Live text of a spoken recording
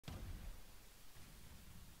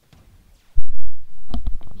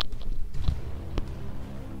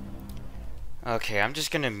Okay, I'm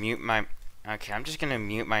just gonna mute my. Okay, I'm just gonna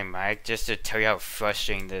mute my mic just to tell you how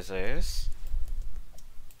frustrating this is.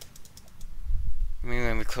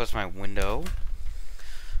 Let me close my window.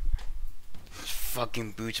 This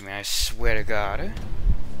fucking boots me, I swear to God.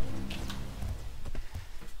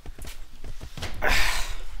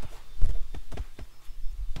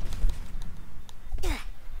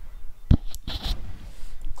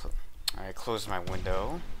 Alright, close my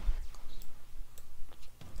window.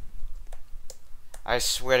 I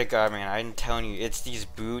swear to God, man, I'm telling you, it's these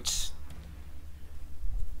boots.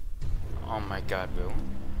 Oh my God, bro.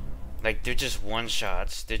 Like, they're just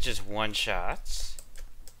one-shots. They're just one-shots.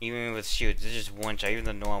 Even with shields, they're just one-shot, even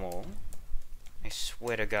the normal. I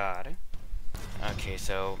swear to God. Okay,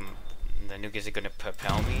 so the nuke isn't gonna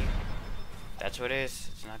propel me. That's what it is?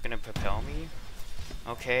 It's not gonna propel me?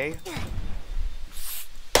 Okay.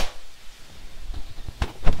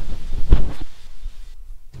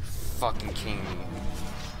 Fucking kidding me.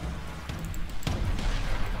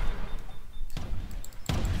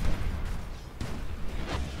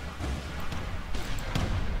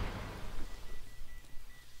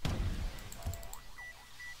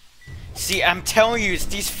 See, I'm telling you, it's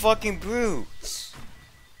these fucking brutes.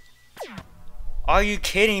 Are you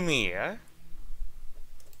kidding me, huh?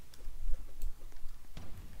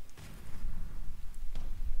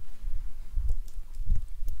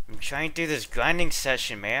 I'm trying to do this grinding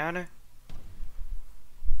session, man.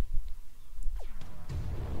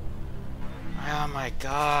 Oh my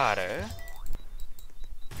God.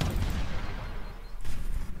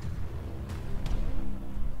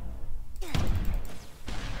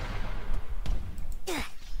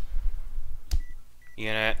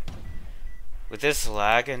 You know, with this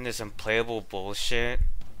lag and this unplayable bullshit.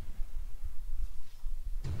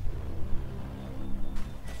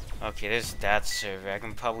 Okay, there's that server. I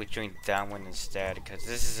can probably join that one instead because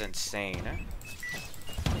this is insane.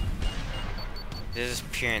 This is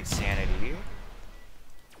pure insanity.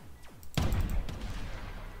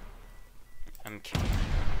 I'm kidding.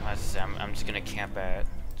 I'm just gonna camp at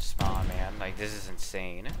spawn, man. Like, this is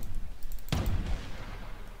insane.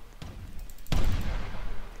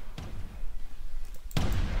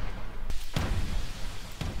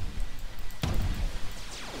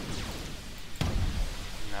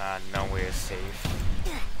 Nah, nowhere is safe.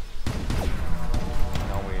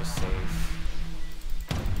 Nowhere is safe.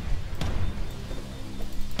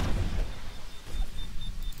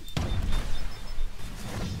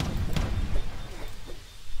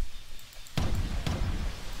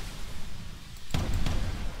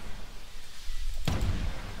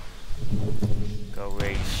 Go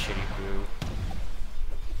away, you shitty brute.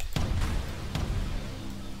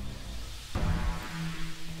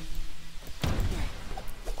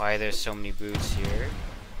 Why are there so many boots here?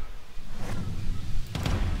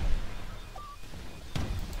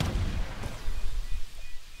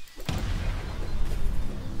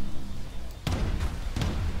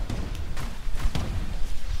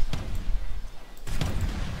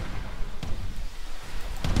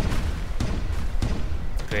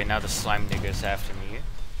 Great, now the slime nigga's after me.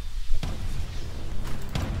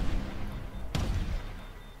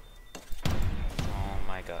 Oh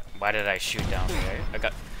my God. Why did I shoot down there? I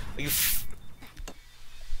got... Are you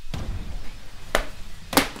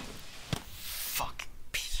fucking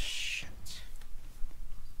piece of shit.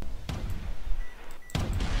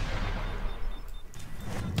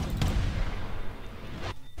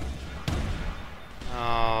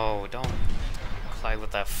 Oh, don't collide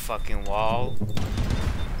with that fucking wall.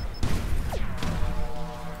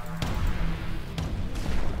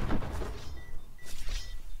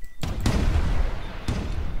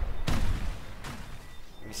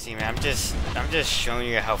 See, man, I'm just showing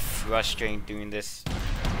you how frustrating doing this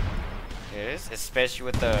is, especially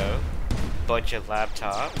with the budget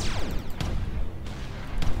laptop.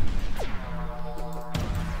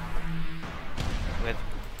 With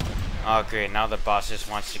oh great, now the boss just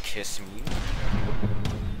wants to kiss me.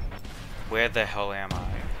 Where the hell am I?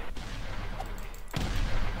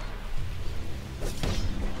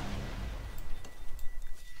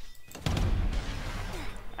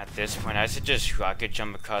 At this point, I should just rocket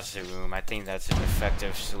jump across the room. I think that's an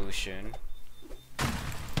effective solution. Oh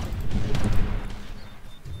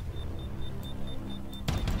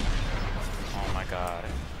my God.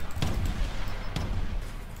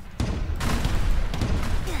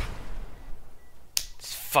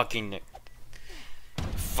 This fucking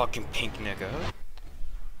pink nigga.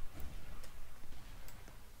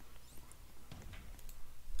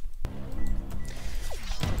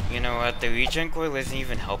 You know what, the regen coil isn't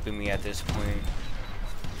even helping me at this point.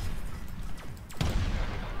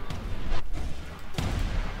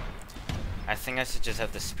 I think I should just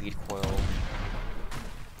have the speed coil.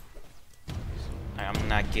 I'm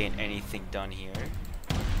not getting anything done here.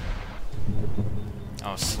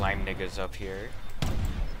 Oh, slime niggas up here.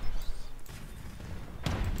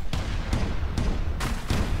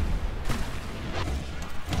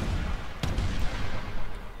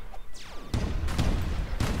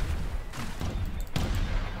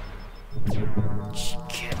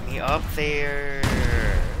 Get me up there.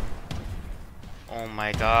 Oh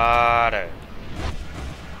my god.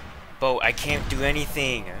 Bo, I can't do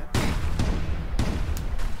anything.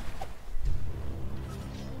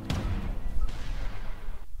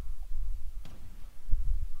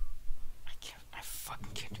 I fucking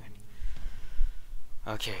can't do anything.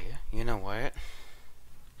 Okay, you know what?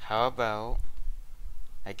 How about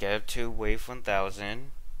I get up to wave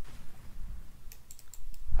 1000?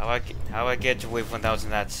 How I get to wave 1000,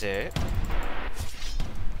 that's it.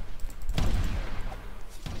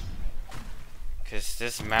 Cause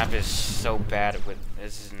this map is so bad with,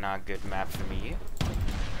 this is not a good map for me.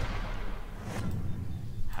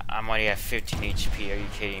 I'm already at 15 HP, are you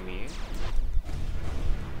kidding me?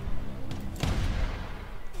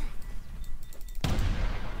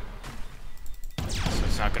 So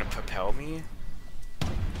it's not gonna propel me?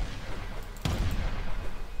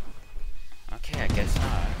 Okay, I guess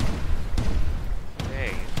not.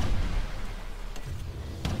 Okay.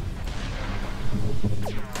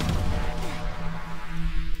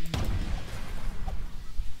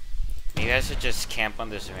 Maybe I should just camp on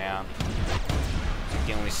this ramp. It's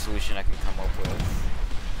the only solution I can come up with.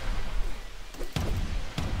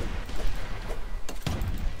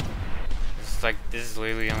 This is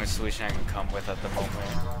literally the only solution I can come with at the moment.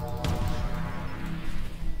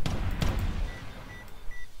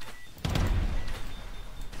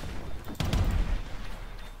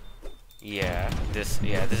 Yeah, this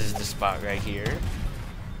is the spot right here.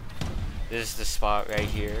 This is the spot right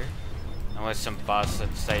here. Unless some boss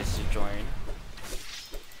decides to join.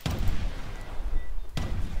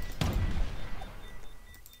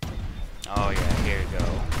 Oh yeah, here we go.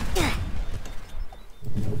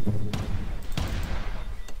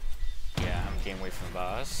 Yeah, I'm getting away from the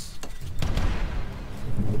boss.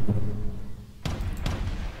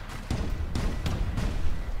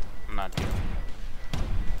 I'm not doing.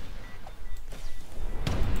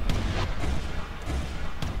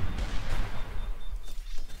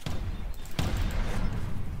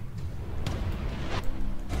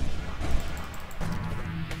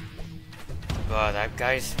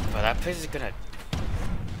 That place is gonna.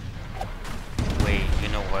 Wait, you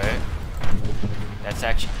know what? That's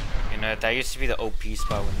actually, that used to be the OP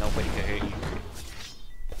spot where nobody could hurt you.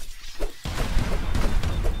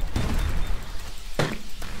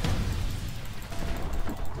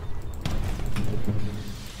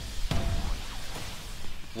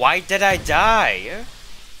 Why did I die?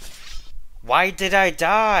 Why did I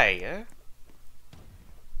die?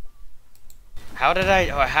 How did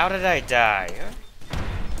I die?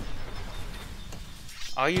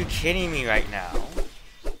 Are you kidding me right now?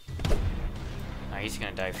 Nah, he's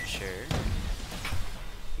gonna die for sure.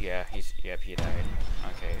 Yeah, he died.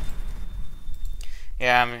 Okay.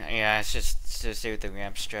 Yeah, it's just to stay with the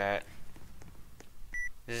ramp strat.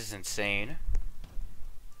 This is insane.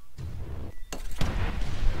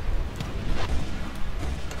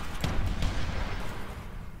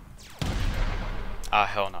 Ah,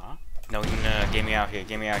 hell nah. No, get me out here,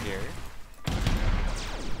 get me out here.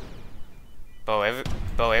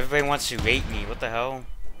 Bro, everybody wants to rape me, what the hell?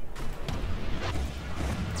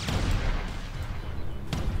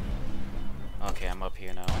 Okay, I'm up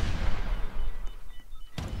here now.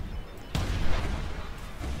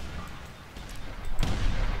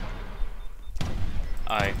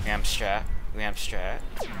 Alright, ramp strat. Ramp strat.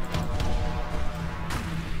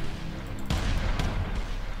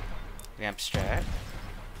 Ramp strat.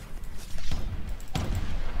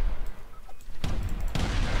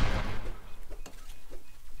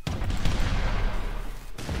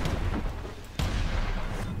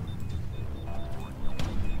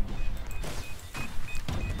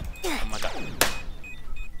 Oh my god.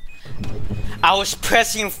 I was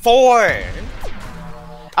pressing 4!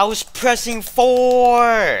 I was pressing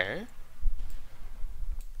 4!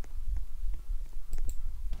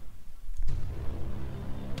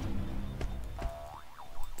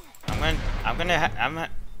 I'm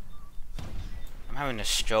having a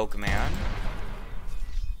stroke, man.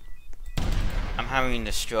 I'm having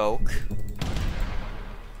a stroke.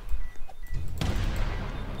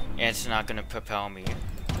 And it's not gonna propel me.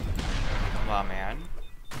 Come on, man.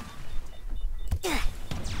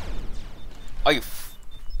 Are you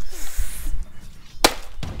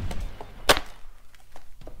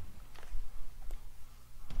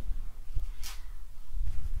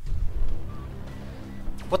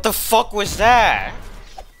What the fuck was that?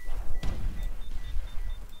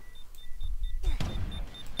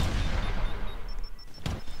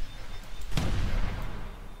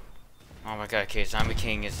 Oh my god, okay, Zombie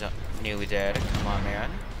King is nearly dead. Come on, man.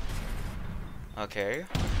 Okay.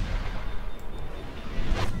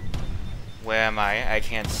 Where am I? I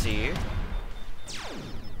can't see.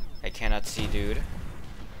 I cannot see, dude.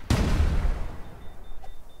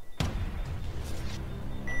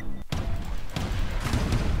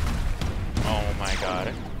 Oh my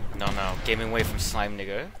god. No, no. Get me away from Slime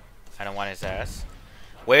Nigga. I don't want his ass.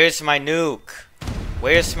 Where's my nuke?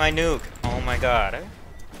 Where's my nuke? Oh my god.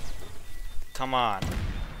 Come on.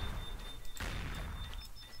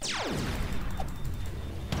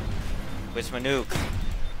 Where's my nuke?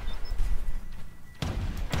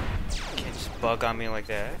 Can't just bug on me like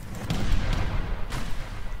that.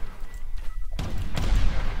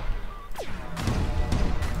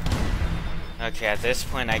 Okay, at this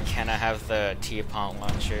point I cannot have the T-Pont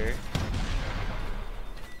launcher.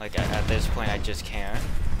 Like, at this point I just can't.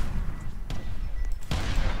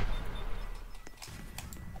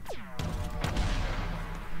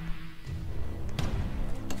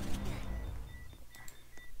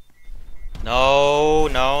 No,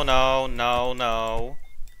 no, no, no, no.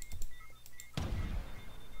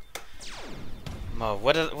 Mo,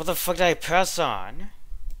 what the fuck did I press on?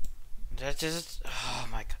 That just... Oh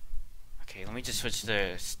my god. Okay, let me just switch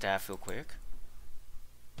the staff real quick.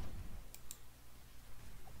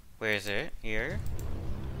 Where is it? Here?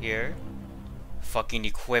 Here? Fucking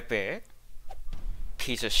equip it.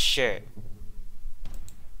 Piece of shit.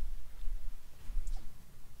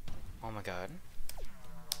 Oh my god.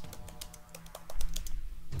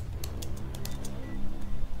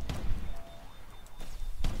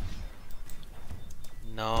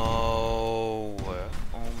 No.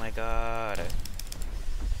 Oh my god.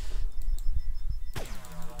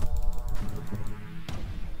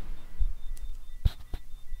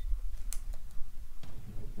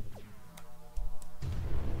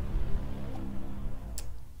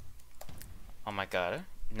 Oh my god.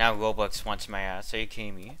 Now Roblox wants my ass. Are you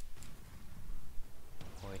kidding me?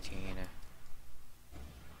 14.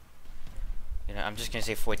 You know, I'm just gonna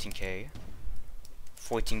say 14K.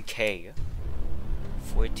 14K.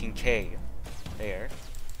 14K. There.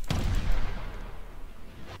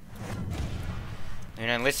 And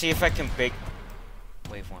then let's see if I can bake.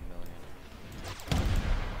 Wave 1 million.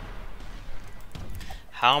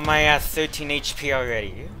 How am I at 13 HP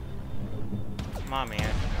already? Come on,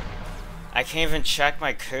 man. I can't even check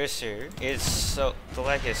my cursor. It's so, the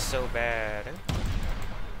lag is so bad.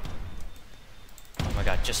 Oh my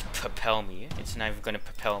god, just propel me. It's not even gonna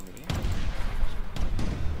propel me.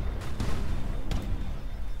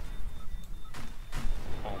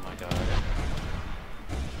 Oh my god.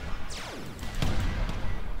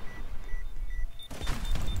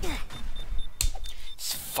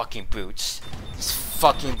 These fucking boots. These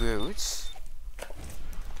fucking boots.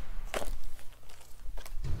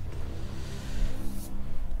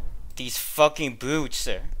 These fucking boots,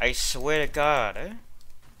 I swear to god.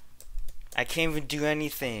 I can't even do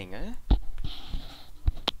anything.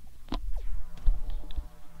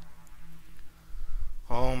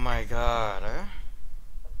 Oh my god.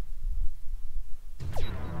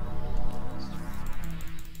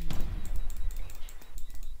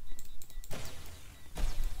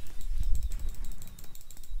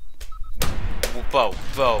 Bro,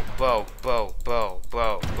 bro, bro, bro, bro,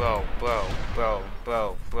 bro, bro, bro, bro,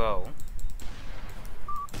 bro, bro.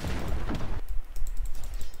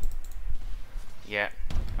 Yeah,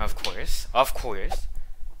 of course, of course,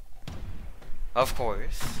 of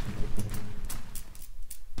course.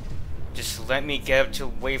 Just let me get up to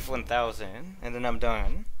wave 1000, and then I'm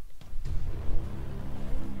done.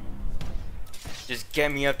 Just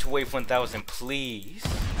get me up to wave 1000, please.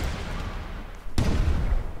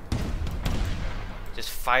 Just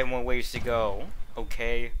 5 more waves to go,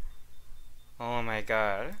 okay? Oh my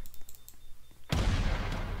god.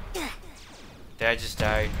 Did I just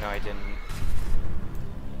die? No, I didn't.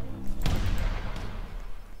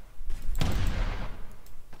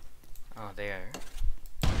 Oh, there.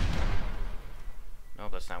 No,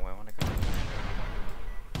 that's not where I want to go.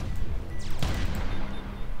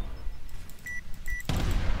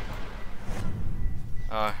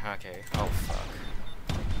 Oh, okay. Oh, fuck.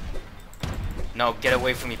 No, get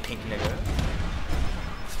away from me, pink nigga.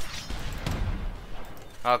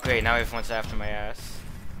 Oh, great. Now everyone's after my ass.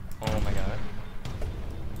 Oh my god.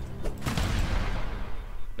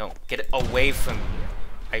 No, get away from me.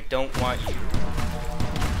 I don't want you.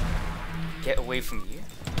 Get away from me.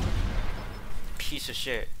 Piece of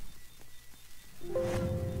shit.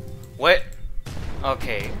 What?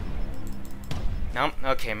 Okay. Now,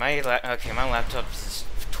 okay, my laptop's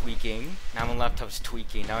tweaking. Now my laptop's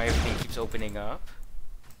tweaking. Now everything keeps opening up.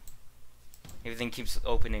 Everything keeps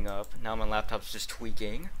opening up. Now my laptop's just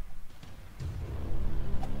tweaking.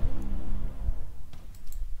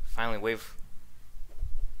 Finally, wave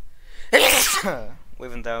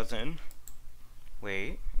 1000.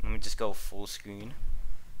 Wait, let me just go full screen.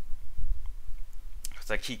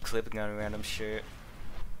 Cause I keep clipping on random shit.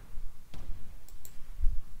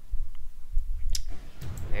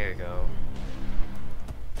 There we go.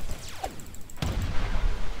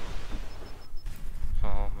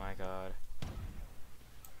 Oh my god.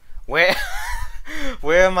 Where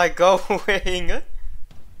where am I going?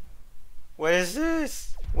 What is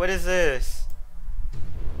this? What is this?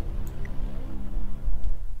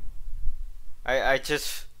 I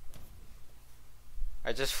just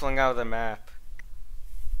flung out of the map.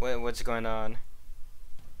 What's going on?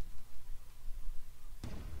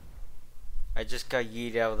 I just got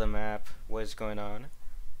yeeted out of the map. What is going on?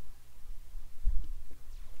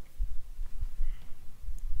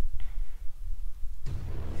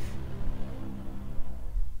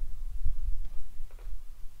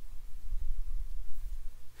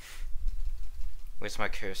 Where's my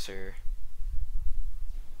cursor?